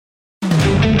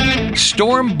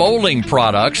Storm Bowling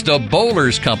Products, the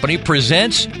Bowlers Company,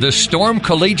 presents the Storm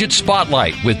Collegiate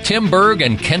Spotlight with Tim Berg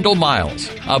and Kendall Miles.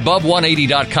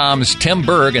 Above180.com's Tim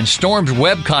Berg and Storm's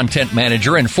web content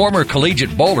manager and former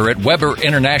collegiate bowler at Weber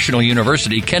International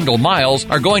University, Kendall Miles,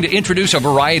 are going to introduce a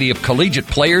variety of collegiate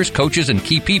players, coaches, and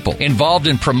key people involved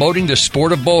in promoting the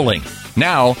sport of bowling.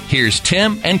 Now, here's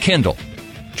Tim and Kendall.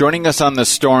 Joining us on the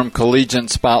Storm Collegiate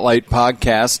Spotlight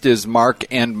podcast is Mark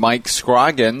and Mike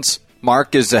Scroggins.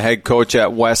 Mark is the head coach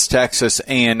at West Texas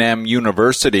A&M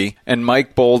University, and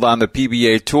Mike bowled on the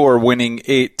PBA Tour, winning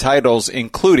 8 titles,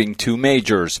 including 2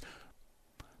 majors.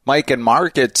 Mike and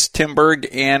Mark, it's Tim Berg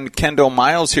and Kendall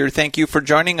Miles here. Thank you for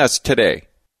joining us today.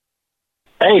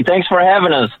 Hey, thanks for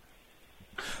having us.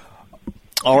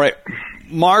 All right.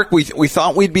 Mark, we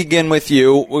thought we'd begin with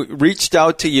you. We reached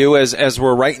out to you as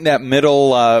we're right in that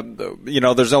middle,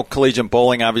 there's no collegiate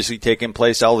bowling obviously taking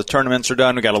place. All the tournaments are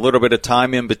done. We got a little bit of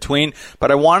time in between.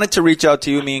 But I wanted to reach out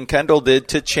to you, me and Kendall did,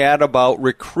 to chat about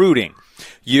recruiting.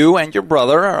 You and your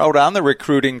brother are out on the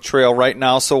recruiting trail right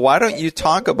now. So why don't you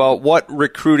talk about what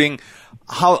recruiting,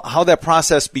 how that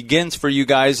process begins for you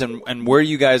guys and where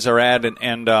you guys are at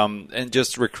and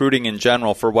just recruiting in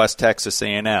general for West Texas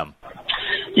A&M.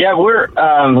 Yeah, we're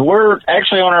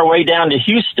actually on our way down to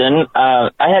Houston. I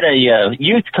had a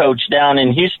youth coach down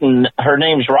in Houston. Her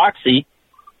name's Roxy,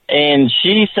 and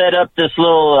she set up this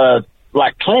little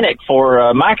clinic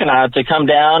for Mike and I to come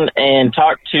down and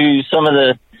talk to some of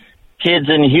the kids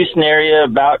in the Houston area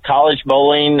about college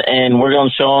bowling, and we're going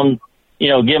to show them,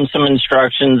 give them some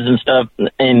instructions and stuff.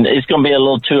 And it's going to be a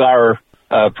little 2-hour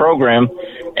program.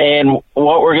 And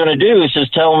what we're going to do is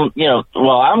just tell them,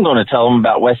 I'm going to tell them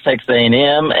about West Texas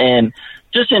A&M and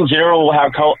just in general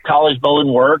how college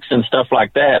bowling works and stuff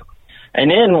like that. And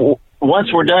then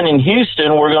once we're done in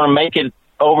Houston, we're going to make it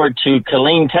over to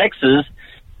Killeen, Texas,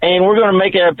 and we're going to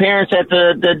make an appearance at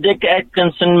the Dick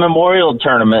Atkinson Memorial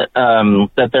Tournament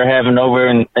that they're having over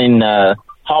in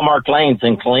Hallmark Lanes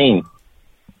in Killeen.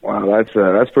 Wow,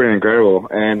 that's pretty incredible.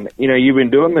 And you've been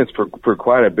doing this for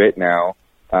quite a bit now.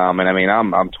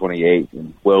 I'm 28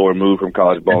 and well removed from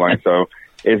college bowling, so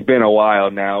it's been a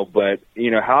while now. But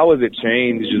how has it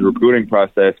changed the recruiting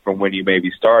process from when you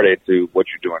maybe started to what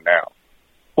you're doing now?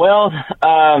 Well,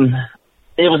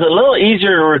 it was a little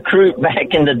easier to recruit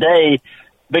back in the day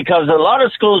because a lot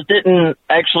of schools didn't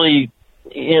actually,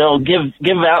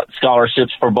 give out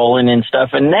scholarships for bowling and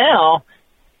stuff. And now,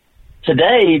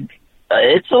 today,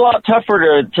 it's a lot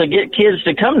tougher to get kids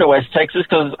to come to West Texas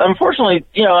because, unfortunately,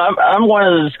 I'm one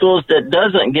of the schools that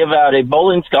doesn't give out a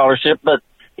bowling scholarship, but,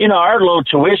 our low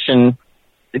tuition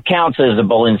counts as a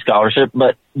bowling scholarship.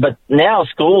 But now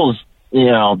schools,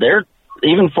 they're,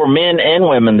 even for men and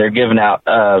women, they're giving out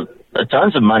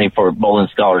tons of money for bowling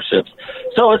scholarships.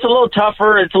 So it's a little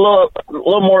tougher. It's a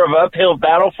little more of an uphill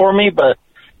battle for me, but,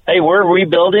 hey, we're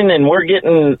rebuilding and we're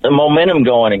getting the momentum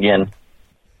going again.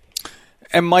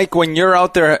 And Mike, when you're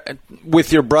out there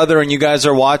with your brother and you guys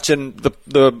are watching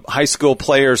the high school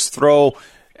players throw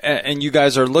and you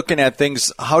guys are looking at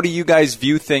things, how do you guys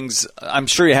view things? I'm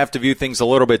sure you have to view things a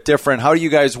little bit different. How do you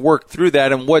guys work through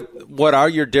that, and what are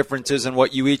your differences and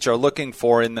what you each are looking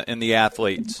for in the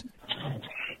athletes?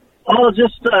 Well,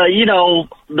 just,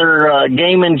 their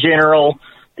game in general,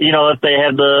 if they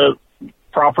have the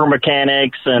proper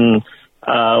mechanics and,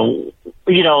 how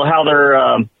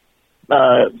they're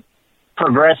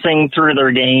progressing through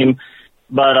their game,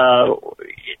 but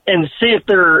and see if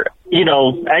they're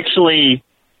actually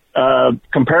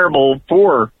comparable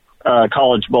for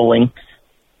college bowling.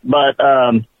 But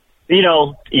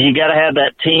you got to have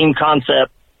that team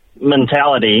concept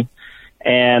mentality,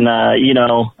 and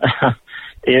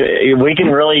we can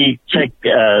really see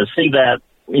that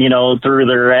through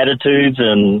their attitudes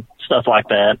and stuff like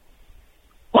that.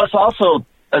 Plus, also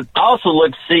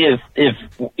look to see if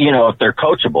they're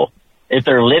coachable. If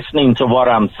they're listening to what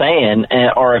I'm saying,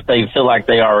 or if they feel like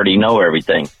they already know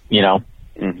everything,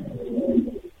 Mm-hmm.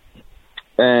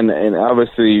 And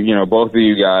obviously, both of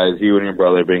you guys, you and your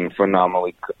brother, being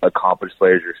phenomenally accomplished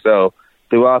players yourself,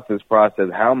 throughout this process,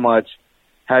 how much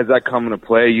has that come into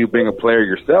play, you being a player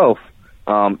yourself,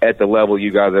 at the level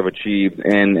you guys have achieved,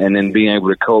 and then being able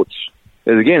to coach?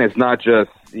 Because again, it's not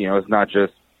just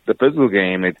the physical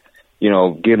game. It's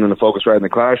getting them to focus right in the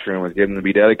classroom. It's getting them to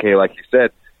be dedicated, like you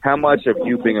said. How much of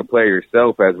you being a player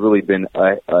yourself has really been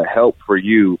a help for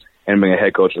you and being a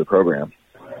head coach of the program?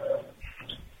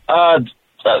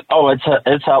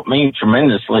 It's helped me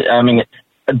tremendously. I mean,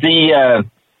 the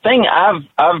thing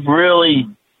I've really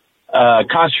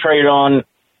concentrated on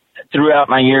throughout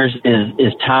my years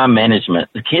is time management.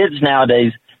 The kids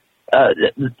nowadays,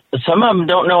 some of them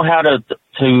don't know how to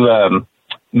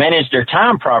manage their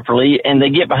time properly, and they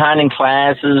get behind in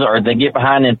classes or they get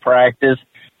behind in practice.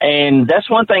 And that's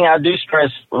one thing I do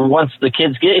stress once the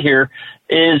kids get here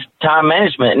is time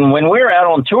management. And when we were out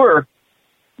on tour,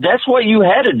 that's what you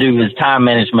had to do is time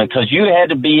management, because you had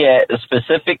to be at a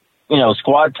specific,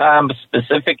 squad time,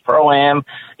 specific pro-am,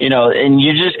 and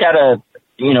you just got to,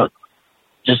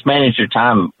 just manage your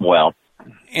time well.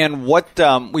 And what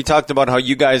we talked about how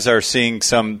you guys are seeing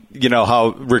some,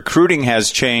 how recruiting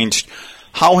has changed.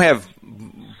 How have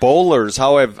bowlers,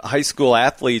 how have high school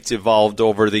athletes evolved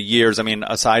over the years? I mean,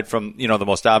 aside from, the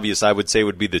most obvious, I would say,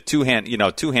 would be the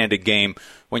two-handed game.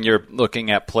 When you're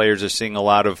looking at players, are seeing a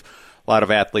lot of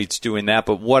athletes doing that.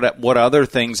 But what other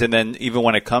things? And then even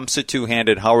when it comes to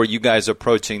two-handed, how are you guys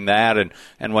approaching that?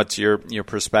 And what's your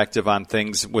perspective on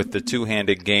things with the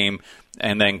two-handed game,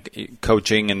 and then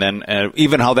coaching, and then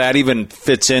even how that even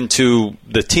fits into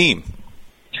the team?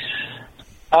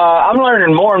 I'm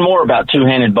learning more and more about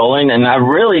two-handed bowling, and I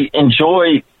really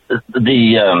enjoy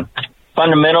the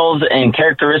fundamentals and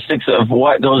characteristics of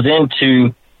what goes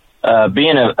into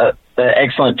being an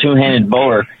excellent two-handed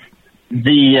bowler.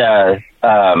 The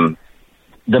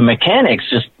mechanics,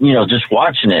 just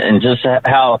watching it, and just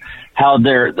how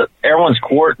everyone's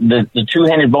the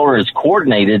two-handed bowler is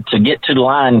coordinated to get to the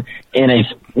line in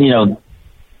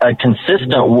a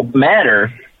consistent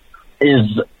manner is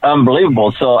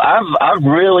unbelievable. So I've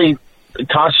really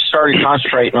started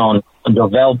concentrating on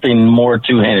developing more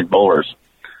two-handed bowlers.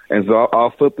 And so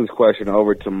I'll flip this question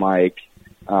over to Mike.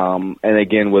 And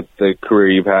again, with the career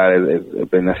you've had, it's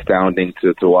been astounding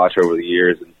to watch over the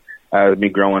years. And me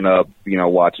growing up,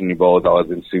 watching you bowl has always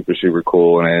been super, super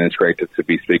cool, and it's great to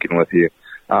be speaking with you.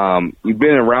 You've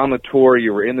been around the tour.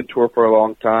 You were in the tour for a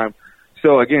long time.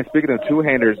 So again, speaking of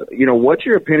two-handers, what's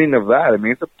your opinion of that? I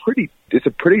mean, it's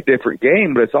a pretty different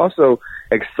game, but it's also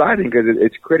exciting because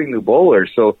it's creating new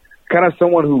bowlers. So kind of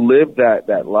someone who lived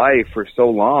that life for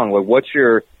so long, like, what's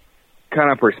your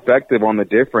kind of perspective on the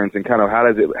difference, and kind of how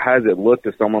does it look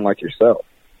to someone like yourself?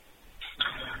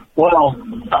 Well,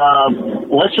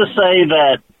 let's just say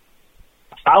that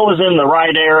I was in the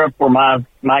right era for my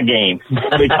game,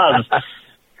 because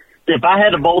if I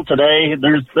had to bowl today,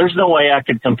 there's no way I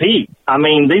could compete. I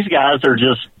mean, these guys are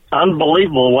just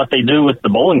unbelievable what they do with the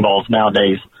bowling balls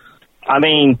nowadays. I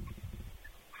mean,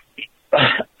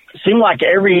 it seems like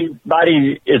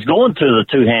everybody is going to the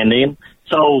two-handing.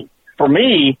 So for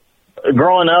me,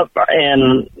 growing up,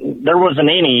 and there wasn't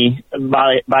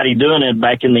anybody doing it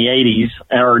back in the 80s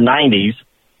or 90s.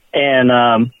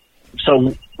 And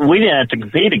so we didn't have to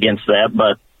compete against that.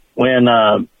 But when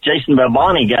Jason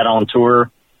Belboni got on tour,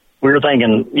 we were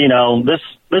thinking, this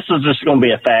is just going to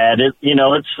be a fad.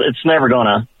 It's never going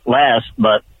to last.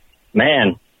 But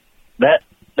man, that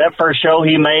first show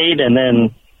he made, and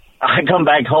then I come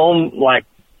back home like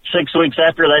 6 weeks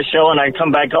after that show, and I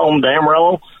come back home to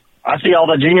Amarillo. I see all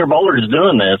the junior bowlers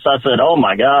doing this. I said, oh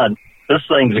my God, this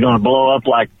thing's going to blow up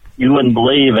like you wouldn't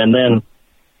believe. And then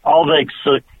all the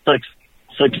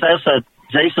success that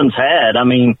Jason's had, I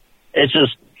mean, it's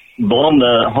just blown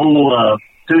the whole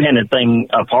two-handed thing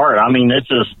apart. I mean, it's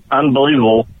just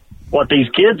unbelievable what these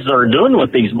kids are doing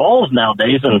with these balls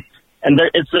nowadays, and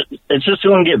it's just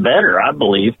going to get better, I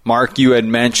believe. Mark, you had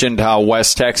mentioned how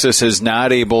West Texas is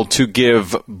not able to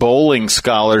give bowling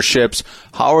scholarships.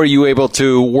 How are you able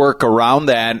to work around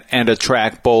that and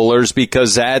attract bowlers?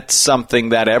 Because that's something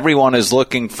that everyone is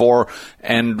looking for,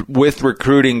 and with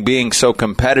recruiting being so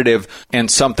competitive,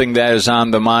 and something that is on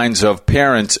the minds of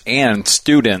parents and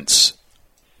students.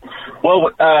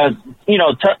 Well,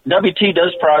 WT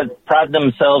does pride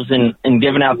themselves in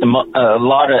giving out a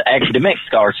lot of academic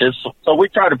scholarships, so we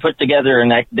try to put together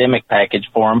an academic package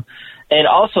for them. And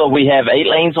also, we have 8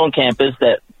 lanes on campus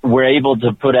that we're able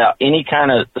to put out any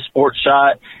kind of sports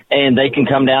shot, and they can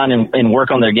come down and work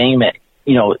on their game at,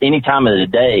 any time of the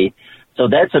day. So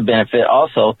that's a benefit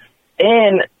also.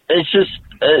 And it's just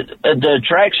the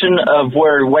attraction of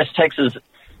where West Texas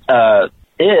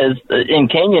is in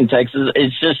Canyon, Texas.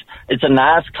 It's a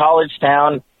nice college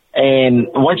town, and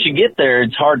once you get there,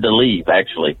 it's hard to leave,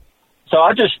 actually. So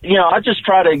I just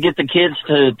try to get the kids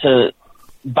to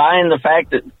buy in the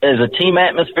fact that as a team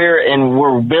atmosphere, and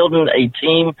we're building a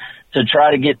team to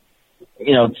try to get,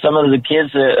 some of the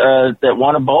kids that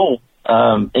want to bowl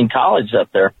in college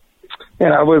up there.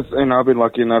 Yeah, I've been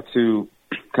lucky enough to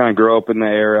kind of grow up in the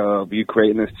era of you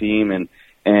creating this team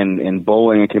and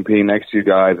bowling and competing next to you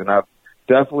guys, and I've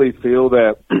definitely feel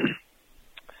that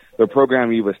the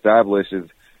program you've established is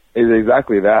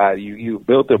exactly that. You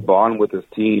built a bond with this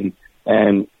team,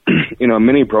 and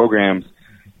many programs,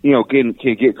 can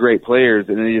get great players,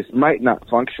 and they just might not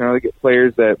function. Or they get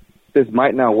players that this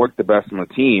might not work the best on the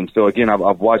team. So again,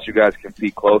 I've watched you guys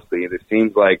compete closely, and it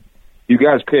seems like you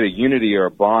guys create a unity or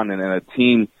a bond and a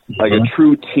team, like a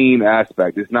true team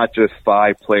aspect. It's not just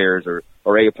 5 players or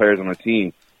 8 players on a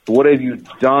team. So what have you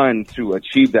done to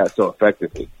achieve that so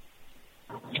effectively?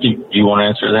 Do you want to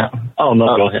answer that? Oh,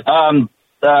 no, go ahead.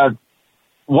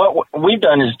 What we've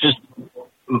done is just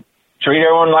treat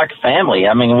everyone like a family.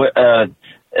 I mean,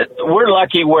 we're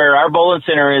lucky where our bowling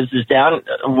center is down.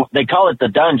 They call it the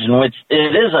dungeon, which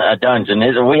it is a dungeon.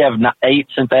 We have 8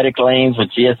 synthetic lanes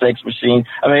with GSX machines.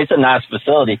 I mean, it's a nice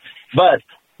facility, but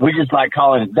we just like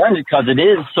calling it dungeon because it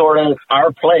is sort of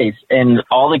our place, and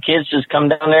all the kids just come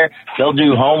down there. They'll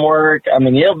do homework. I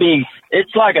mean,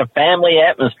 it's like a family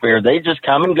atmosphere. They just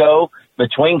come and go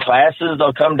between classes.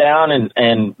 They'll come down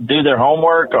and do their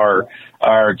homework or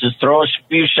just throw a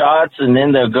few shots, and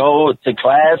then they'll go to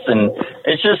class. And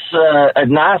it's just a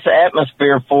nice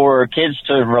atmosphere for kids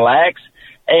to relax,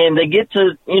 and they get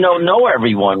to, know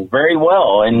everyone very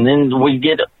well. And then we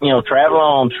get, traveling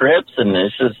on trips, and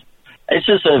it's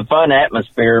just a fun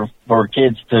atmosphere for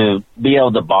kids to be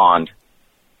able to bond.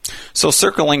 So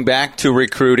circling back to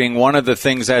recruiting, one of the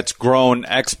things that's grown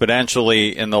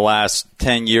exponentially in the last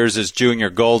 10 years is junior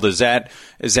gold. Is that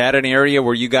an area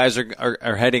where you guys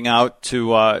are heading out to,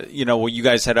 will you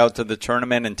guys head out to the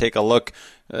tournament and take a look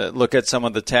at some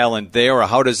of the talent there, or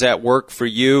how does that work for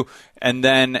you? And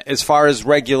then as far as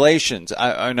regulations,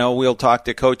 I know we'll talk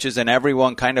to coaches, and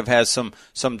everyone kind of has some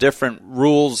different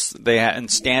rules and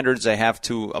standards they have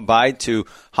to abide to.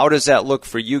 How does that look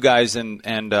for you guys and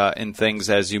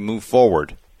things as you move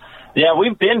forward? Yeah,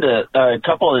 we've been to a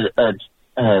couple of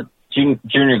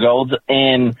junior golds,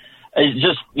 and it's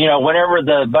just, whenever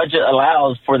the budget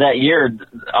allows for that year,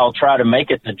 I'll try to make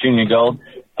it to junior gold.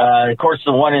 Of course,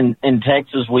 the one in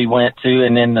Texas we went to,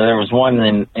 and then there was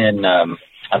one in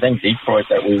I think Detroit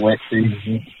that we went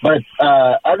to. But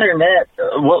other than that,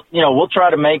 we'll try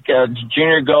to make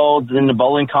junior golds in the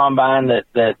bowling combine that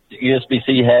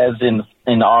USBC has in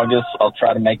August. I'll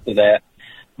try to make to that.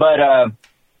 But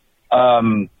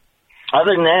other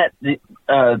than that,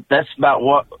 that's about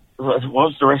what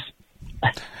was the rest.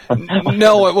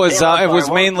 No, it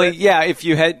was mainly, if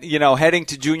you had, heading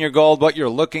to junior gold, what you're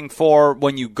looking for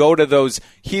when you go to those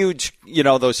huge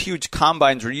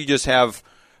combines where you just have,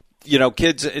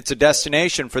 kids, it's a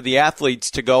destination for the athletes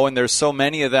to go, and there's so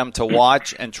many of them to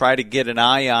watch and try to get an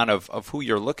eye on of who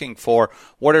you're looking for.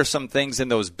 What are some things in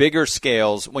those bigger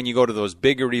scales when you go to those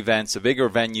bigger events, the bigger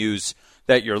venues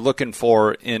that you're looking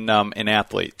for in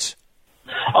athletes?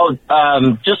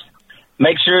 Just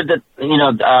make sure that,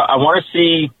 I want to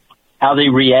see how they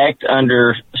react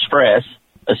under stress,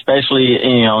 especially,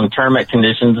 in tournament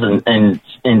conditions, and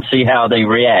see how they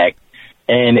react.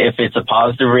 And if it's a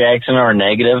positive reaction or a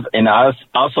negative. And I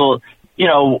also,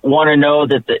 want to know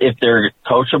that if they're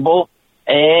coachable.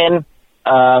 And,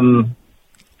 I'll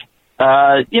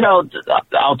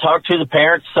talk to the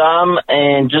parents some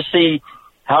and just see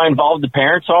how involved the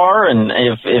parents are, and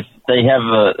if they have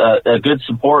a good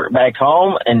support back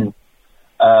home and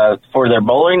for their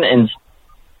bowling.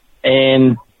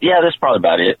 And that's probably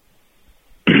about it.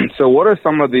 So what are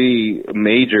some of the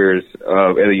majors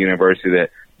at the university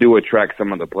that do attract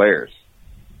some of the players?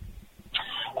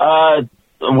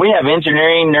 We have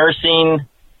engineering, nursing,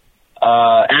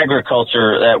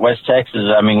 agriculture at West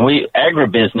Texas. I mean,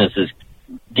 agribusiness is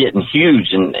getting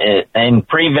huge, and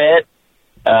pre-vet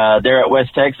there at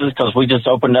West Texas, because we just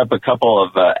opened up a couple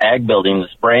of ag buildings,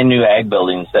 brand new ag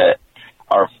buildings that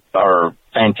are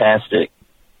fantastic.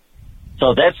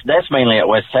 So that's mainly at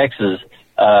West Texas.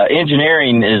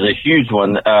 Engineering is a huge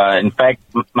one. In fact,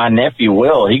 my nephew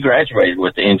Will, he graduated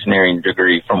with the engineering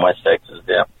degree from West Texas.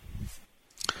 Yeah.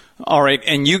 All right,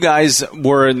 and you guys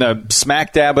were in the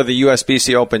smack dab of the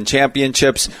USBC Open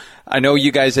Championships. I know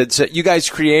you guys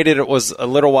created, it was a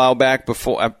little while back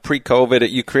before pre-COVID.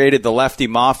 You created the Lefty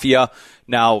Mafia.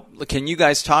 Now, can you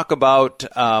guys talk about,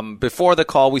 before the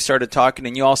call we started talking,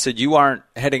 and you all said you aren't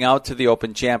heading out to the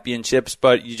Open Championships,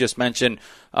 but you just mentioned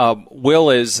Will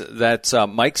that's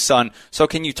Mike's son. So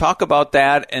can you talk about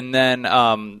that, and then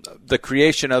the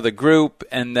creation of the group,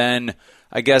 and then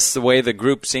I guess the way the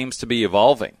group seems to be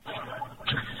evolving?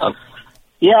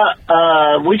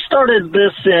 We started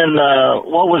this in,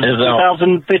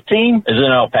 2015? It's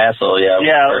in El Paso,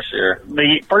 yeah. First year.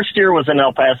 The first year was in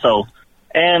El Paso.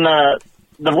 And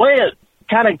the way it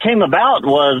kind of came about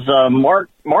was Mark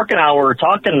and I were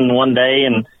talking one day,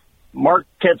 and Mark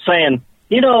kept saying,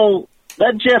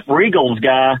 that Jeff Regals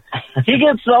guy, he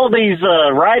gets all these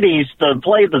righties to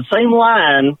play the same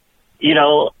line,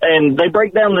 and they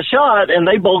break down the shot, and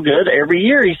they bowl good every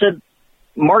year.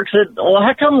 Mark said, well,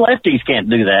 how come lefties can't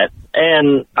do that?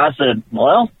 And I said,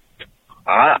 well,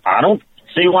 I don't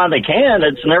see why they can.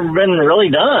 It's never been really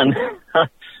done.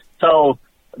 So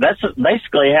that's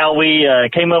basically how we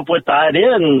came up with the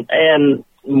idea. And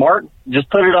Mark just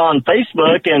put it on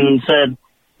Facebook and said,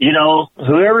 you know,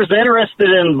 whoever's interested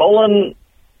in bowling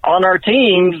on our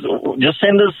teams, just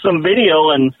send us some video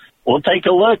and we'll take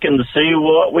a look and see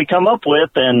what we come up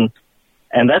with. And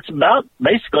that's about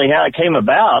basically how it came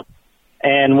about.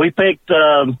 And we picked,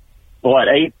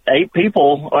 eight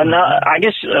people. I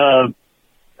guess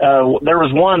there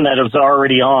was one that was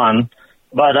already on.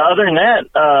 But other than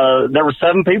that, there were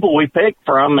 7 people we picked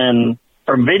from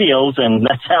videos, and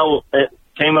that's how it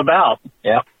came about.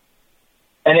 Yeah.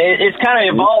 And it's kind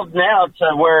of evolved now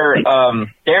to where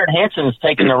Darren Hanson's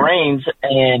taking the reins,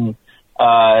 and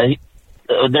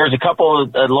there's a couple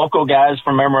of local guys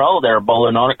from Emerald that are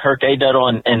bowling on it, Kirk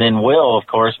Aduddle and then Will, of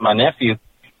course, my nephew.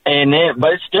 And then,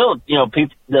 but it's still, you know,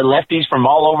 people, the lefties from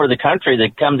all over the country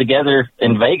that come together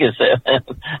in Vegas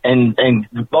and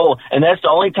bowl, and that's the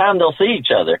only time they'll see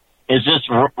each other. It's just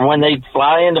when they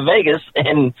fly into Vegas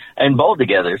and bowl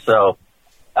together. So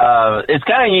it's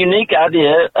kind of a unique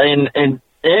idea, and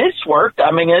it's worked. I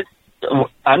mean,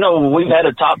 I know we've had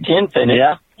a top 10 finish.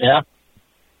 Yeah.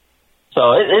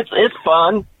 So it's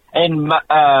fun. And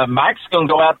Mike's going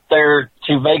to go out there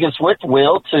to Vegas with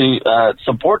Will to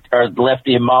support our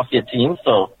Lefty and Mafia team.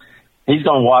 So he's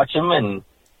going to watch them,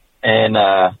 and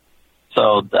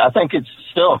so I think it's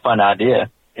still a fun idea.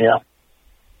 Yeah,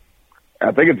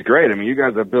 I think it's great. I mean, you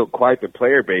guys have built quite the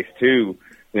player base too.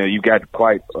 You know, you've got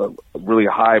quite really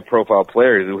high-profile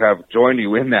players who have joined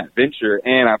you in that venture,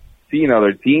 and I've seen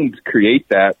other teams create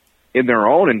that in their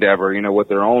own endeavor. You know, with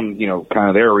their own, you know, kind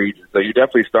of their region. So you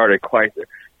definitely started quite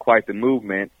the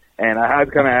movement. And I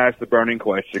had kind of asked the burning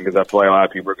question because I feel like a lot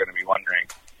of people are going to be wondering.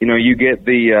 You know, you get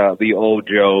the old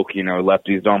joke, you know,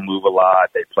 lefties don't move a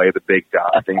lot, they play the big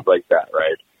dot, things like that,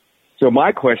 right? So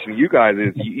my question to you guys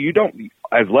is, you don't,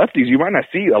 as lefties, you might not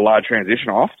see a lot of transition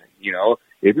often. You know,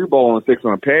 if you're bowling 6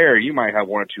 on a pair, you might have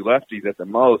 1 or 2 lefties at the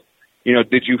most. You know,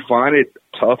 did you find it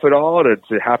tough at all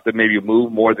to have to maybe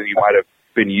move more than you might have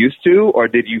been used to, or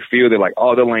did you feel that like,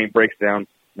 oh, the lane breaks down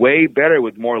way better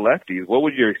with more lefties? What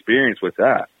was your experience with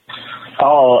that?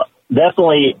 Oh,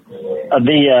 definitely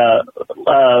the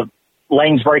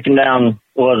lanes breaking down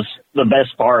was the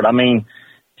best part. I mean,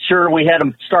 sure, we had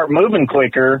to start moving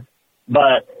quicker,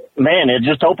 but, man, it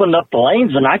just opened up the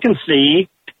lanes, and I can see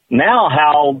now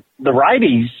how the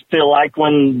righties feel like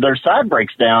when their side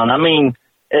breaks down. I mean,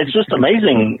 it's just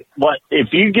amazing.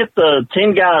 If you get the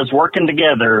 10 guys working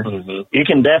together, you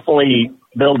can definitely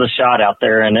build a shot out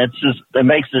there, and it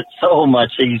makes it so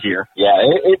much easier. Yeah,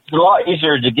 it's a lot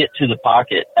easier to get to the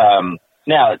pocket.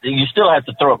 Now, you still have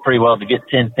to throw it pretty well to get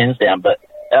 10 pins down, but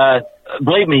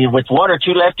believe me, with 1 or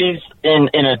 2 lefties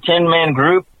in a 10-man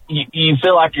group, you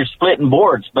feel like you're splitting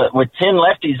boards. But with 10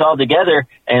 lefties all together,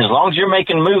 and as long as you're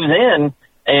making moves in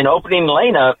and opening the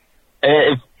lane up,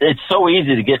 it's so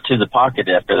easy to get to the pocket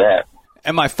after that.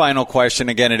 And my final question,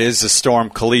 again, it is the Storm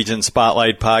Collegiate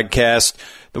Spotlight podcast,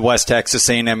 the West Texas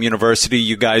A&M University.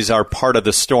 You guys are part of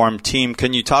the Storm team.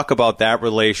 Can you talk about that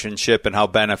relationship and how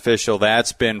beneficial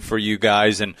that's been for you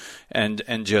guys, and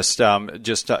just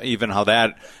even how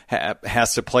that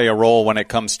has to play a role when it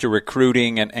comes to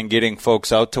recruiting and getting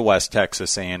folks out to West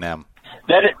Texas A&M?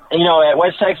 That, you know, at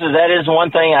West Texas, that is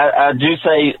one thing I do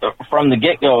say from the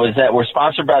get-go is that we're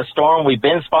sponsored by Storm. We've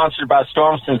been sponsored by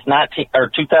Storm since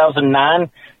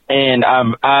 2009, and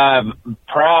I'm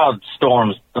proud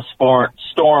Storm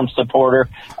supporter,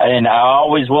 and I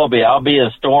always will be. I'll be a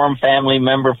Storm family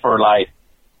member for life.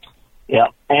 Yeah,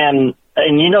 and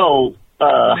you know,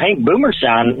 Hank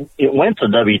Boomershine went to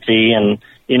WT, and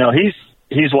you know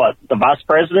he's what, the vice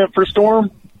president for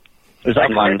Storm. Is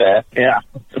that like that? Yeah.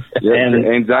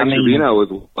 And Zach Trevino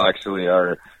was actually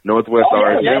our Northwest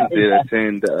RSM did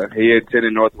attend. He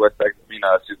attended West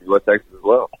Texas as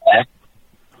well.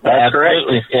 That's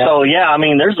correct. Yeah. So yeah, I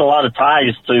mean, there's a lot of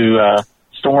ties to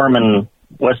Storm and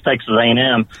West Texas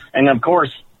A&M, and of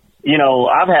course, you know,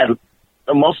 I've had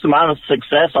most of my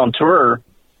success on tour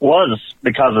was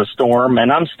because of Storm,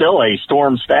 and I'm still a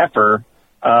Storm staffer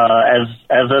as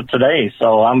of today.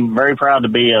 So I'm very proud to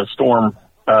be a Storm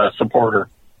supporter.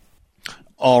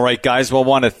 All right, guys. Well,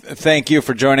 want to thank you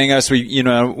for joining us. We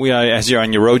as you're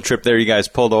on your road trip there, you guys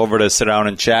pulled over to sit down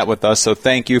and chat with us. So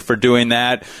thank you for doing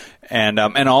that, and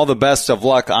all the best of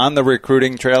luck on the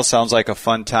recruiting trail. Sounds like a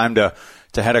fun time to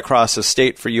head across the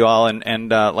state for you all, and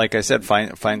like I said,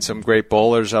 find some great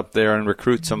bowlers up there and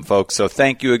recruit some folks. So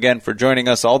thank you again for joining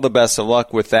us. All the best of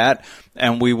luck with that,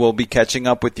 and we will be catching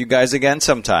up with you guys again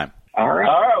sometime. All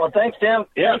right. Well, thanks, Tim.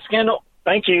 Yeah, thanks, Kendall.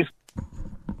 Thank you.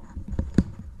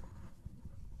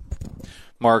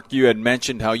 Mark, you had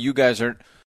mentioned how you guys are